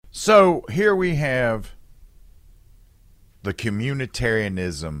So here we have the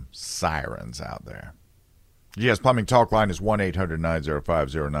communitarianism sirens out there. Yes, Plumbing Talk line is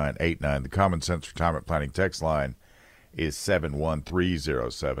 1-800-905-0989. The Common Sense Retirement Planning text line is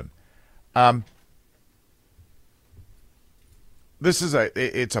 71307.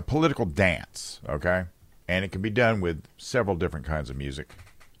 It's a political dance, okay? And it can be done with several different kinds of music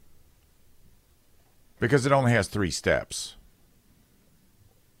because it only has 3 steps.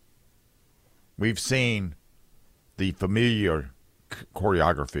 We've seen the familiar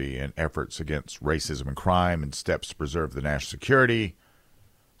choreography and efforts against racism and crime and steps to preserve the national security,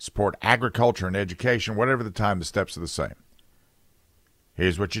 support agriculture and education, whatever the time, the steps are the same.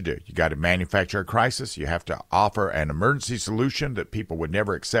 Here's what you do. You got to manufacture a crisis. You have to offer an emergency solution that people would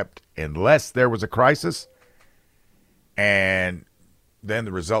never accept unless there was a crisis. And then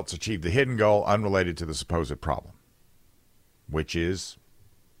the results achieve the hidden goal unrelated to the supposed problem, which is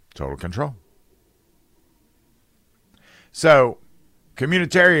total control. So,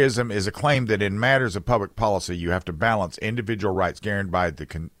 communitarianism is a claim that in matters of public policy, you have to balance individual rights guaranteed by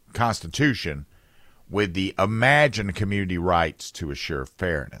the Constitution with the imagined community rights to assure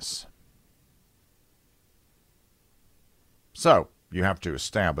fairness. So, you have to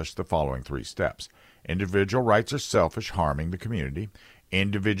establish the following 3 steps. Individual rights are selfish, harming the community.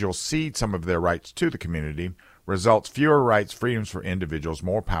 Individuals cede some of their rights to the community. Results fewer rights, freedoms for individuals,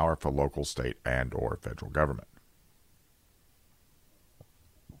 more power for local, state, and or federal government.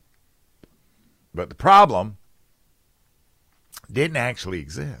 But the problem didn't actually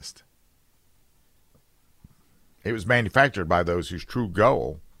exist. It was manufactured by those whose true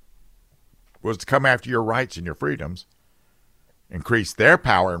goal was to come after your rights and your freedoms, increase their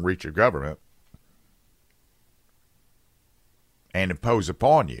power and reach of government, and impose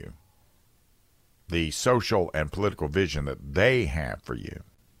upon you the social and political vision that they have for you.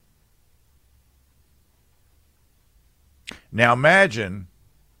 Now imagine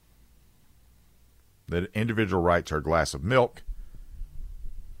that individual rights are a glass of milk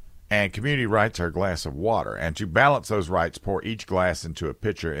and community rights are a glass of water. And to balance those rights, pour each glass into a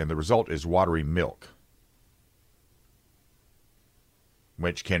pitcher, and the result is watery milk,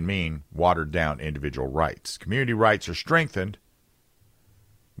 which can mean watered down individual rights. Community rights are strengthened,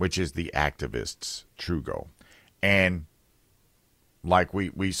 which is the activists' true goal. And like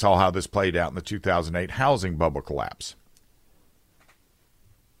we saw how this played out in the 2008 housing bubble collapse.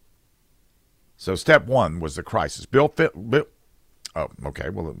 So step 1 was the crisis. Bill. Oh, okay.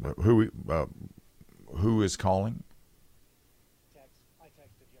 Well, who is calling? I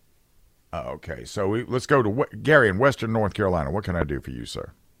texted you. Okay. So let's go to Gary in Western North Carolina. What can I do for you,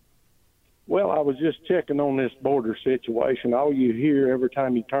 sir? Well, I was just checking on this border situation. All you hear every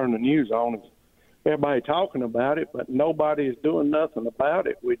time you turn the news on is everybody talking about it, but nobody is doing nothing about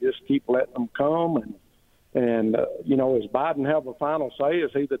it. We just keep letting them come, and does Biden have a final say? Is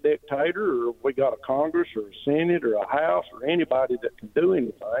he the dictator, or have we got a Congress or a Senate or a House or anybody that can do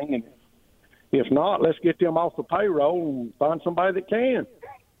anything? And if not, let's get them off the payroll and find somebody that can.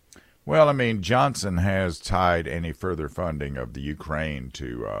 Well, I mean, Johnson has tied any further funding of the Ukraine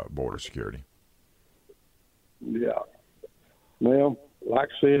to border security. Yeah. Well, like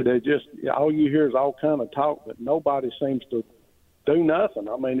I said, all you hear is all kind of talk, but nobody seems to do nothing.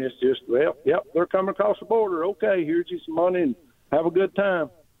 I mean, it's just, yep, they're coming across the border. Okay, here's you some money and have a good time.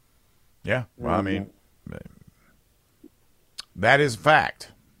 Yeah, well, I mean, that is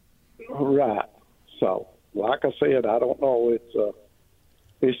fact. Right. So, like I said, I don't know.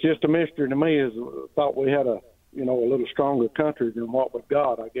 It's just a mystery to me. I thought we had a little stronger country than what we've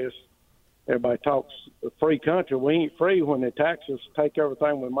got. I guess everybody talks a free country. We ain't free when they tax us, take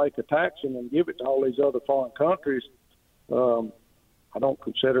everything we make a tax and then give it to all these other foreign countries. I don't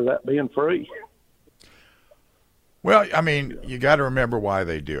consider that being free. Well, I mean, you got to remember why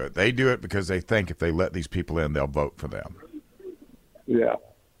they do it. They do it because they think if they let these people in, they'll vote for them. Yeah.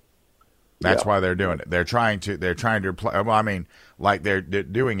 That's why they're doing it. They're trying to well, I mean, like they're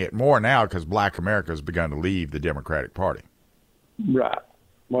doing it more now because Black America has begun to leave the Democratic Party. Right.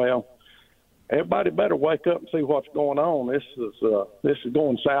 Well, everybody better wake up and see what's going on. This is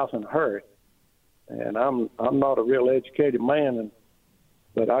going south in a hurry. And I'm not a real educated man,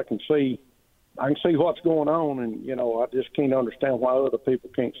 but I can see what's going on, and I just can't understand why other people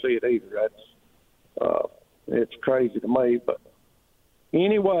can't see it either. It's crazy to me, but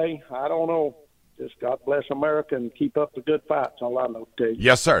anyway, I don't know. Just God bless America and keep up the good fight. That's all I know to tell you.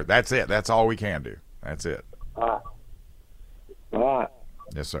 Yes, sir. That's it. That's all we can do. That's it. All right.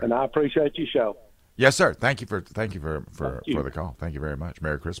 Yes, sir. And I appreciate your show. Yes, sir. Thank you for the call. Thank you very much.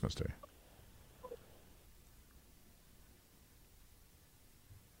 Merry Christmas to you.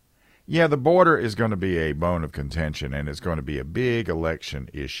 Yeah, the border is going to be a bone of contention, and it's going to be a big election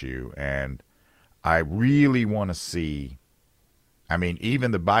issue. And I really want to see. I mean,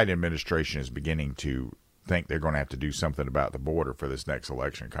 even the Biden administration is beginning to think they're going to have to do something about the border for this next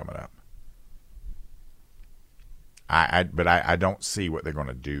election coming up. But I don't see what they're going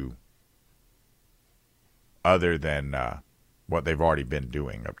to do other than what they've already been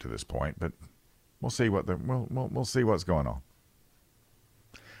doing up to this point. But we'll see we'll see what's going on.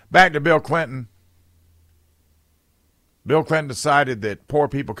 Back to Bill Clinton. Bill Clinton decided that poor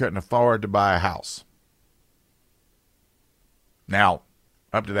people couldn't afford to buy a house. Now,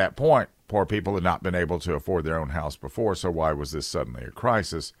 up to that point, poor people had not been able to afford their own house before, so why was this suddenly a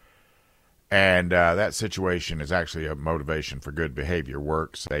crisis? And that situation is actually a motivation for good behavior.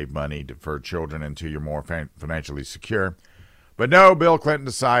 Work, save money, defer children until you're more financially secure. But no, Bill Clinton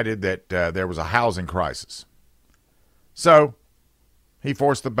decided that there was a housing crisis. So he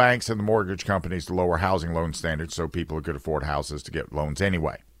forced the banks and the mortgage companies to lower housing loan standards so people who could afford houses to get loans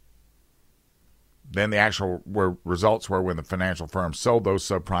anyway. Then the actual results were when the financial firms sold those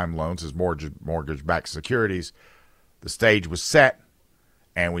subprime loans as mortgage-backed securities, the stage was set,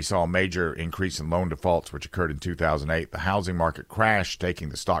 and we saw a major increase in loan defaults, which occurred in 2008. The housing market crashed, taking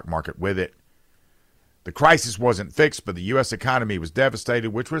the stock market with it. The crisis wasn't fixed, but the U.S. economy was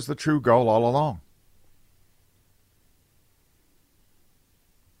devastated, which was the true goal all along.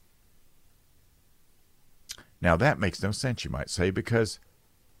 Now, that makes no sense, you might say, because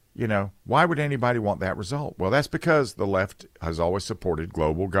why would anybody want that result? Well, that's because the left has always supported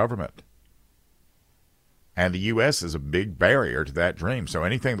global government. And the U.S. is a big barrier to that dream. So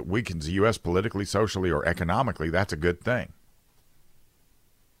anything that weakens the U.S. politically, socially, or economically, that's a good thing.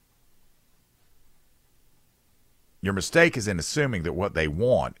 Your mistake is in assuming that what they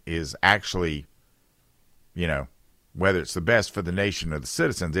want is actually, whether it's the best for the nation or the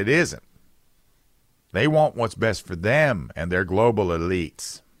citizens. It isn't. They want what's best for them and their global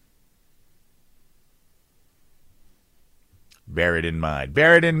elites. Bear it in mind.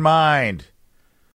 Bear it in mind.